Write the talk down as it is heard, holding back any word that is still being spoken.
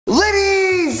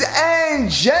Ladies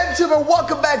and gentlemen,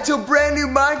 welcome back to a brand new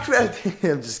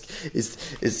Minecraft.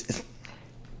 It's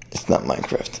not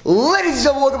Minecraft. Ladies and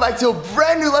gentlemen, welcome back to a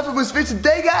brand new BATHTUB video.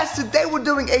 Today, guys, we're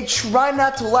doing a try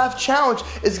not to laugh challenge.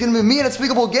 It's gonna be me and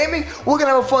Unspeakable Gaming. We're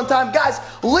gonna have a fun time, guys.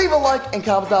 Leave a like and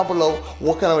comment down below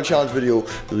what kind of a challenge video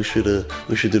we should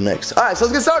do next. All right, so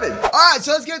let's get started. All right,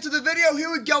 so let's get into the video.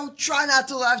 Here we go. Try not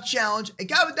to laugh challenge. And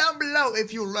comment down below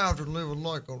if you laughed and leave a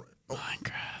like on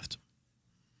Minecraft.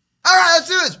 All right, let's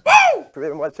do this. Woo!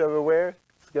 Pretty much everywhere,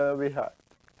 it's gonna be hot.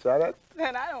 Try that.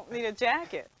 Then I don't need a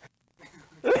jacket.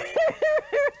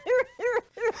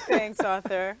 Thanks,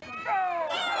 Arthur.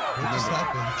 What just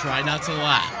happened? Try not to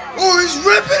laugh. Oh, he's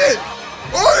ripping it!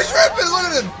 Oh, he's ripping! Look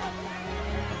at him!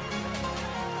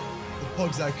 The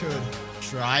pugs I could.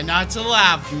 Try not to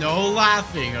laugh. No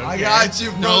laughing, okay? I got you,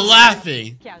 bro. No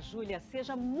laughing. Que a Júlia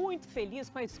seja muito feliz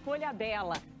com a escolha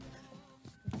dela.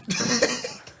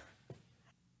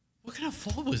 What kind of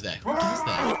fall was that? Who does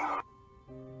that?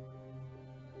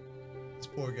 This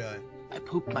poor guy. I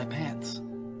pooped my pants.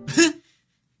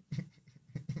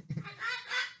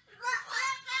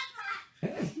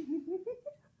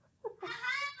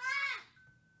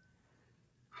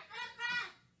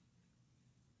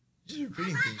 Just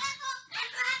repeating things.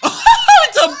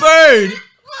 It's a bird!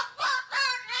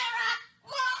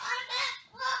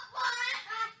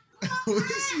 What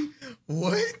is he?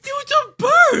 What? Dude, it's a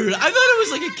bird! I thought it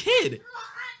was like a kid.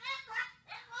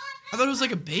 I thought it was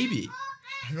like a baby.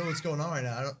 I don't know what's going on right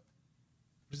now. I don't.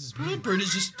 What is this Bro, mean? that bird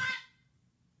is just...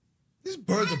 This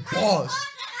bird's a boss.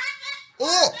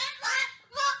 Oh!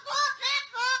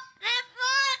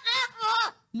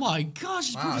 My gosh,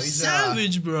 this Wow, bird is he's,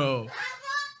 savage, bro.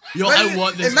 Yo, I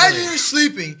want this Imagine bird. you're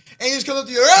sleeping and he just comes up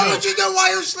to you. Oh, what you doing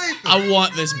while you're sleeping? I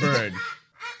want this bird.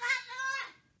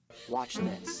 Watch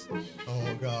this.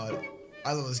 Oh God,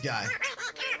 I love this guy.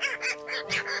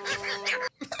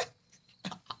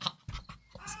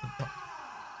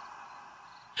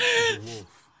 A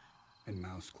wolf in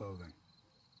mouse clothing.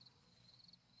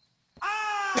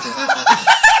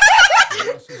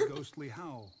 Mouse's ghostly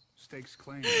howl stakes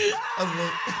claim. I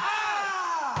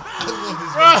love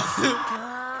his voice.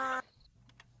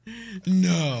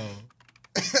 No.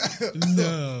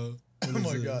 No. Oh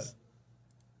my God.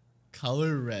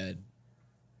 Color red.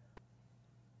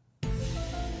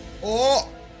 Oh!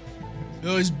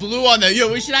 Yo, there's blue on there.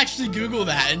 Yo, we should actually Google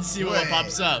that and see what Wait,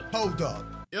 pops up. Hold up.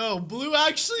 Yo, blue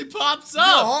actually pops up.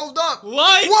 No, hold up.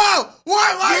 What? Whoa!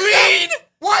 Why? Green!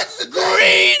 What's the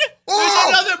Green! Oh! There's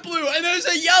another blue and there's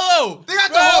a yellow. They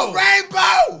got Bro, the whole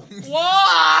rainbow!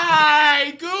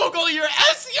 Why? Google, your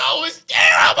SEO is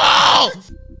terrible!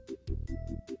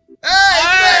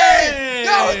 Hey!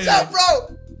 Yo, what's up,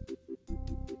 bro?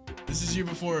 This is you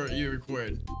before you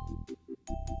record.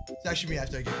 It's actually me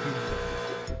after I get food.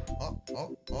 Oh.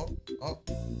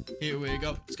 Here we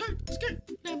go. Skirt, skirt,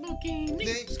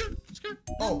 Lamborghini. Skirt, skirt,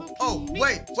 Oh,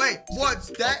 Lamborghini. wait, what's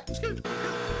that? Skirt,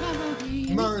 Lamborghini.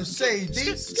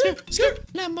 Mercedes. Skirt, skirt,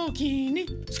 Lamborghini.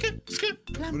 Skirt, skirt,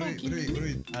 What do Lamborghini.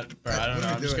 we? Bro, I don't know.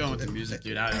 I'm just doing? going with the music,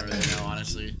 dude. I don't really know,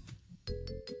 honestly.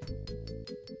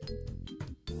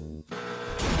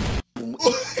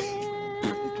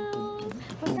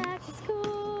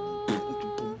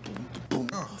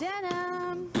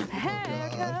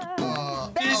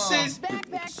 This is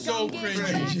so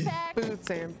cringy. Boots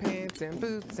and pants and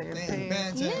boots and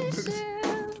Pants and boots.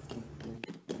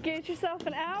 Get yourself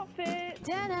an outfit.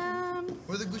 Denim.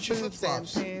 Where are the Gucci flip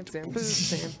flops? Pants and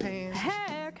boots and pants.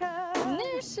 Haircut.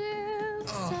 New shoes.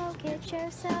 So get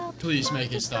yourself. Please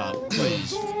make it stop.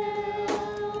 Please.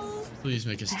 Please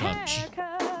make it stop.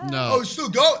 Haircut. No. Oh, it's still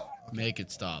going. Make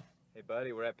it stop. Hey,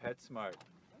 buddy, we're at PetSmart.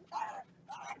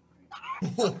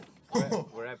 Oh.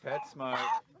 We're at PetSmart.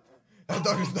 That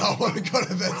dog does not want to go to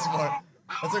PetSmart.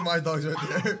 That's like my dogs right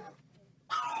there.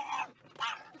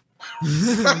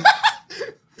 You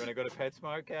wanna go to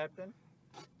PetSmart, Captain?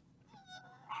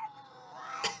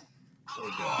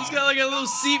 He's got like a little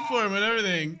seat for him and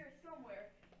everything. Somewhere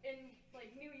in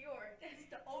like New York. That's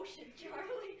the ocean,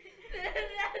 Charlie.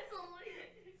 That's only.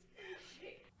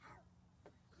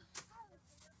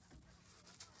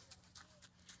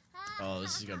 Oh,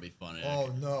 this is gonna be funny. Oh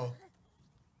no.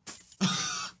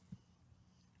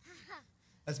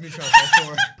 That's me trying to fall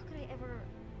for. How could I ever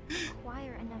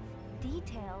acquire enough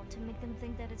detail to make them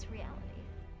think that it's reality?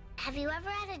 Have you ever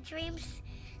had a dream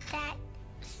that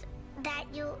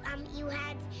you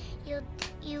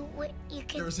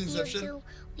could You ever seen Inception?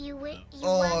 you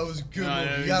Oh, it was a good No, I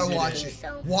movie. never You gotta seen watch it. it.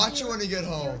 So Watch it when you get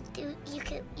home.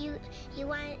 You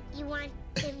want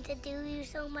him to do you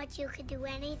so much you could do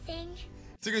anything.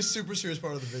 It's like a super serious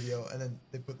part of the video, and then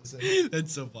they put this in.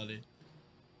 That's so funny.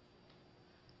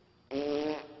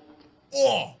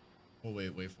 Oh! Oh,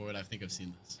 wait for it. I think I've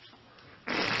seen this.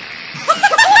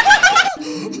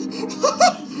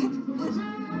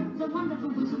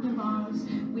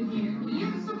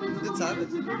 It's Simon.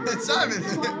 It's Simon.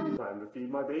 Time to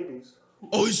feed my babies.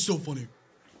 Oh, he's so funny.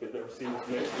 You've never seen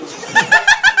this.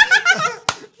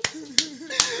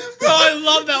 Bro, I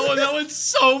love that one. That one's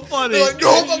so funny. They're like,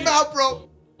 no, I'm out, bro.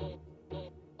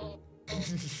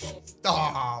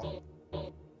 Stop.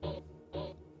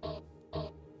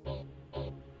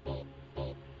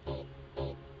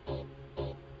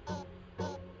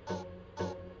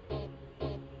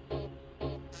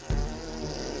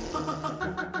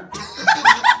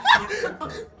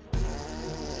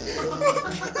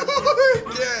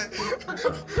 Yeah.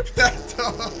 That's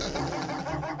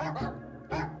all.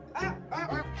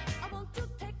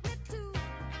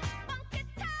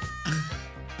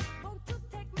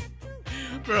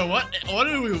 Bro, what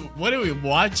are we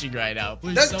watching right now?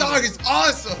 Please, That dog is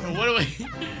awesome. Bro, what are we?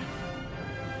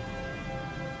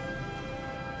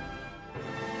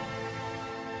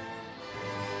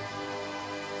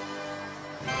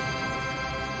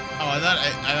 Oh, I thought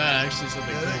actually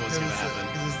something cool was gonna happen.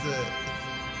 It's the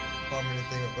harmony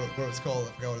thing, what it's called.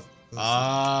 I forgot what it's Oh,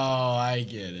 I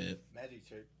get it. Magic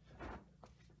trick.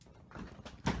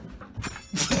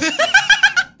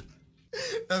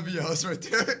 That'd be us right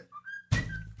there.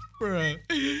 Bro.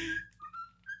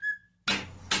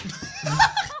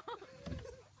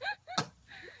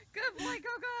 Good boy,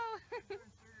 go.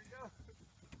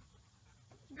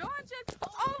 Go on, Jet.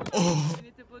 Oh. You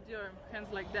need to put your hands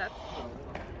like that.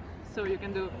 So you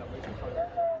can do. No wonder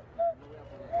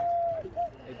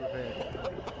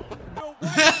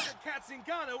Cat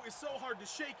Zingano is so hard to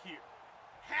shake here.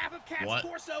 Half of Cat's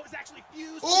torso is actually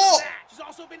fused to that. She's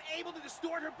also been able to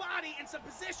distort her body in some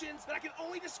positions that I can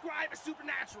only describe as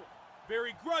supernatural.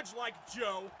 Very grudge-like,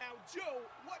 Joe. Now, Joe,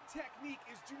 what technique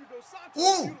is Junior Dos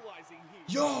Santos utilizing here?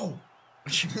 Yo!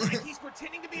 Like he's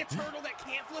pretending to be a turtle that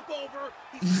can't flip over.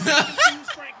 He's trying to confuse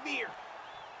Frank Mir.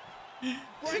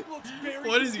 Frank looks very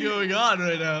What is going on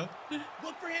right now?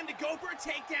 Look for him to go for a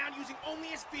takedown using only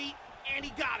his feet, and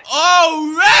he got it.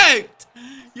 Oh, right!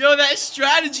 Yo, that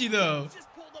strategy, though. Just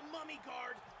pulled a mummy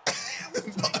guard. Now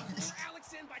he's trying to lure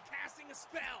Alex in by casting a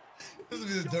spell. This will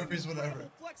be the derpiest one ever.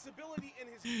 Flexibility in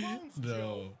his bones, No.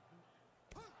 Joe.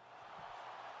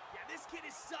 Yeah, this kid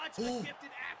is such a gifted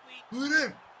athlete. Look at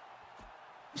him.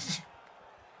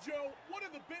 Joe, what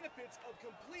are the benefits of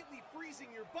completely freezing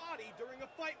your body during a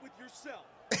fight with yourself?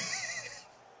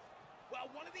 Well,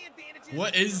 one of the advantages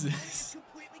What is your this? opponent is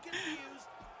completely confused.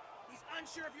 He's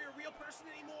unsure if you're a real person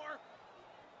anymore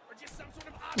or just some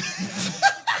sort of object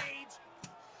on the page.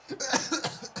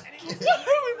 And it looks What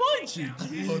are we watching?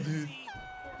 Oh, dude.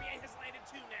 Cormier has landed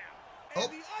two now. Oh,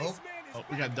 And the oh. Iceman is Oh,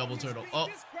 we got back double on his turtle. feet. Oh.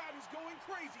 This crowd is going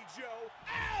crazy, Joe.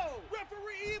 Ow!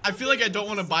 Referee, I feel like I don't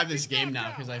want to buy this game now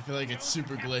because I feel like it's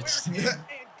super glitched.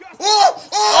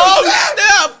 Oh,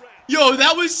 snap! Yo,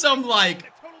 that was some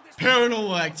like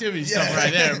paranormal activity stuff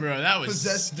right there, bro. That was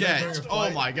Possessed sketch. during a Oh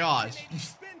fight. my gosh.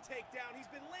 Spin takedown. He's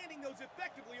been landing those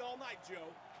effectively all night, Joe.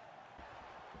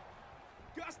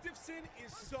 Gustafsson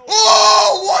is so.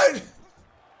 Oh, what?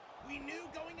 We knew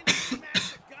going into this match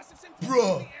that Gustafsson Bro.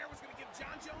 in the air was going to give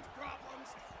John Jones problems.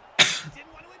 He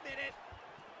didn't want to admit it.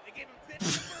 They gave him fits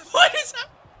in the first What round, is that?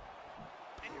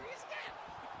 and here he is again.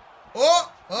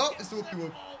 Oh, it's the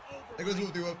whoop-de-whoop. All over There goes the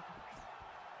whoop-de-whoop.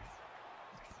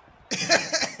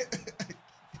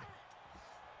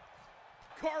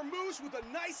 Carmouche with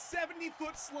a nice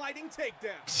 70-foot sliding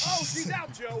takedown. Oh, she's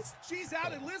out, Joe. She's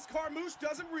out, and Liz Carmouche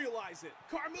doesn't realize it.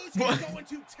 Carmouche is going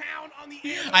to town on the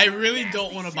air. I really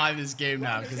don't want to buy this game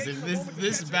now because if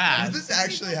this bad. If this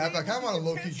actually happened, I kind of want to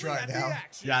low-key try it now.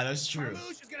 Yeah, that's true.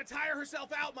 Carmouche is going to tire herself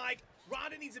out, Mike.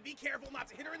 Ronda needs to be careful not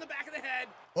to hit her in the back of the head.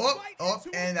 Oh, Right oh,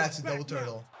 into and her that's a double back mount.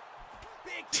 turtle.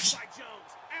 Big kick by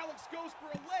Jones. Alex goes for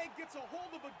a leg, gets a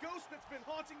hold of a ghost that's been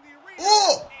haunting the arena.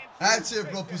 Oh, and that's huge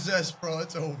it, bro. takedown. Possessed, bro.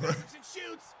 It's over. Gustafsson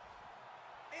shoots.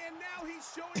 And now he's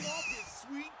showing off his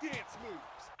sweet dance moves.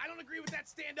 I don't agree with that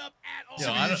stand-up at all.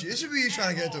 Yo, I don't- This should be you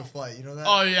trying to get into a fight. You know that?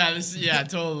 Oh yeah, yeah,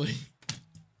 totally.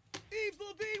 Yves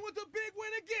Levine with a big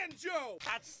win again, Joe.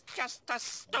 That's just a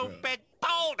stupid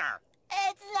boulder.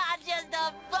 It's not just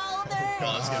a boulder.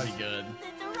 Oh, it's gonna be good.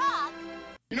 It's a rock.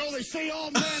 You know, they say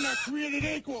all men are created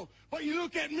equal, but you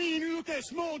look at me and you look at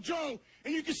Small Joe,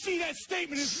 and you can see that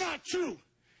statement is not true.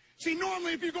 See,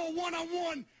 normally if you go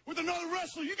one-on-one with another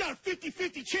wrestler, you got a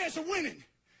 50-50 chance of winning.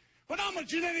 But I'm a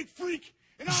genetic freak,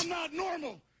 and I'm not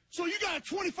normal. So you got a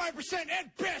 25%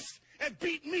 at best at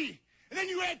beating me. And then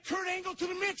you add Kurt Angle to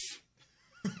the mix,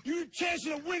 your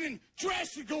chances of winning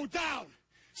drastically go down.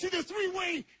 See, the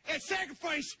three-way at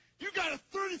sacrifice, you got a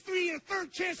 33 and a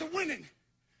third chance of winning.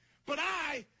 But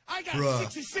I got a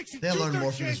 66 and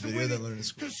two-thirds chance of winning.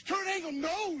 Because Kurt Angle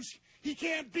knows he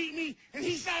can't beat me, and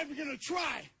he's not even going to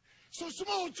try. So,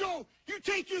 Samoa Joe, you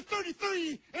take your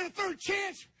 33 and a third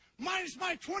chance, minus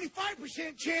my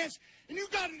 25% chance, and you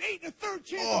got an 8 and a third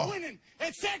chance of winning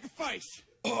at sacrifice.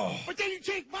 But then you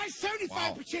take my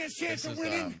 75% chance of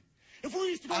winning. If we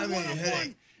used to go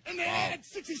one-on-one, and they had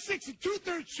 66 and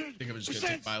two-thirds chance, I think I'm just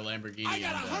gonna take my Lamborghini. I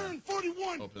got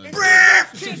 141 and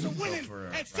chance of winning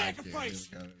at sacrifice.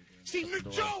 See,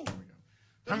 Joe,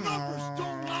 the numbers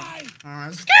don't lie.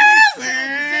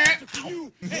 For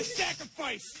you at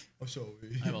sacrifice. I'm so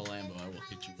weak. I have a Lambo. I will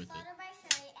hit you with it.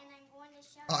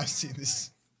 Oh, I've seen this.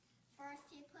 First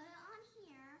you put it on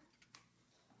here,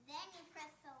 then you press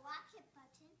the lock it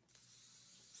button.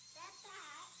 That's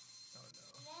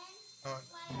that.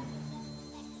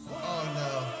 Oh no.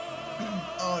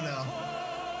 Oh no.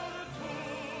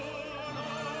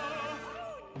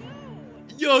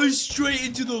 Yo, straight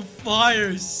into the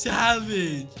fire,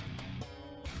 savage.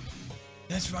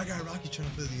 That's right, I got Rocky trying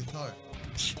to play the guitar.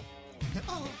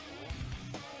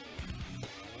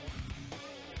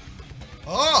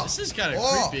 Oh! This is kind of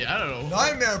creepy. I don't know.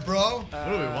 Nightmare, bro. What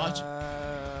are we watching?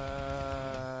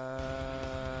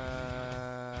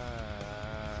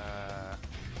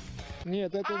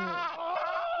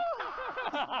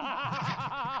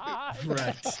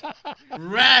 Wrecked.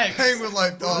 Wrecked. Hang with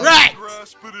life, dog. Wrecked.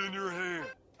 Grasp it in your hand.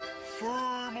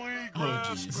 Firmly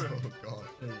grasp it. Oh, God.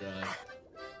 Oh, God.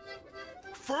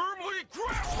 Firmly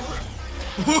grasp it.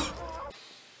 Oh,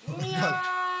 God.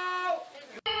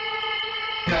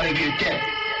 Gotta get get.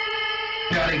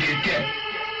 Gotta get get.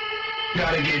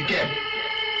 Gotta get get.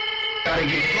 Gotta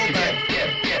get get.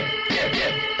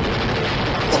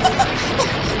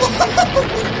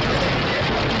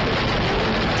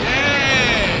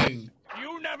 Dang!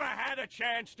 You never had a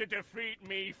chance to defeat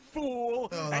me, fool.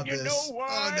 Oh, and you know why?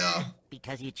 Oh, no.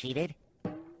 Because you cheated?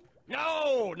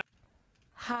 No.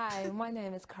 Hi, my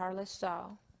name is Carla Shaw.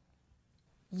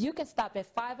 You can stop at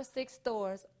 5 or 6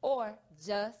 stores or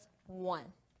just one.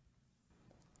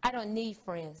 I don't need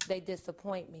friends. They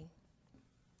disappoint me.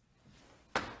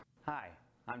 Hi,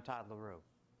 I'm Todd LaRue.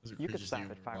 You could stop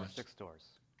at 5 or 6 stores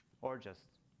or just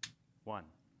one.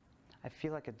 I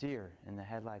feel like a deer in the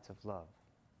headlights of love.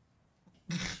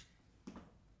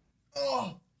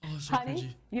 Oh, so Honey,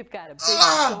 cringy. you've got a big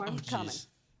storm Oh, coming. It's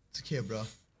okay, bro.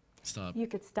 Stop. You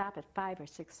could stop at 5 or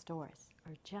 6 stores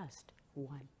or just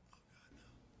one.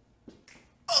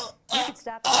 You could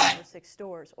stop at 5 or 6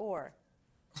 stores or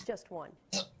just one.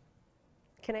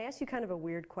 Can I ask you kind of a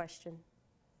weird question?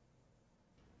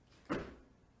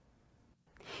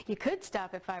 You could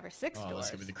stop at 5 or 6 Oh, stores.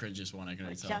 that's gonna be the cringiest one I can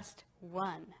or tell. just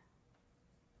one.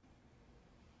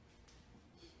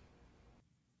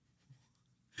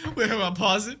 Wait, hold on.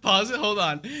 Pause it. Pause it. Hold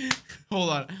on. Hold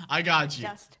on. I got you.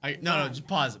 No, just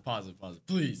pause it. Pause it. Pause it.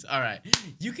 Please. All right.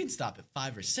 You can stop at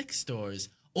 5 or 6 stores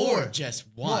or just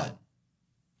one.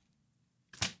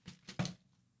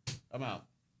 I'm out.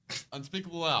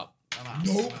 Unspeakable out. I'm out.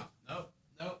 Nope. Nope.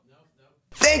 Nope.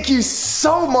 Thank you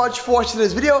so much for watching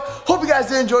this video. Hope you guys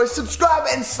did enjoy. Subscribe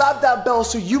and slap that bell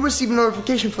so you receive a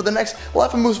notification for the next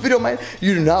Life of Moose video, man.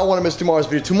 You do not want to miss tomorrow's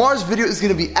video. Tomorrow's video is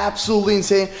going to be absolutely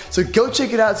insane. So go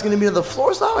check it out. It's going to be the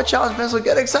Floor's Lava Challenge, man. So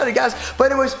get excited, guys.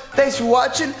 But anyways, thanks for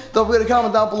watching. Don't forget to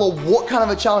comment down below what kind of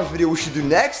a challenge video we should do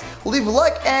next. Leave a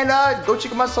like and go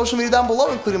check out my social media down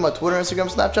below, including my Twitter, Instagram,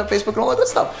 Snapchat, Facebook, and all that good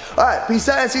stuff. All right, peace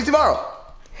out and see you tomorrow.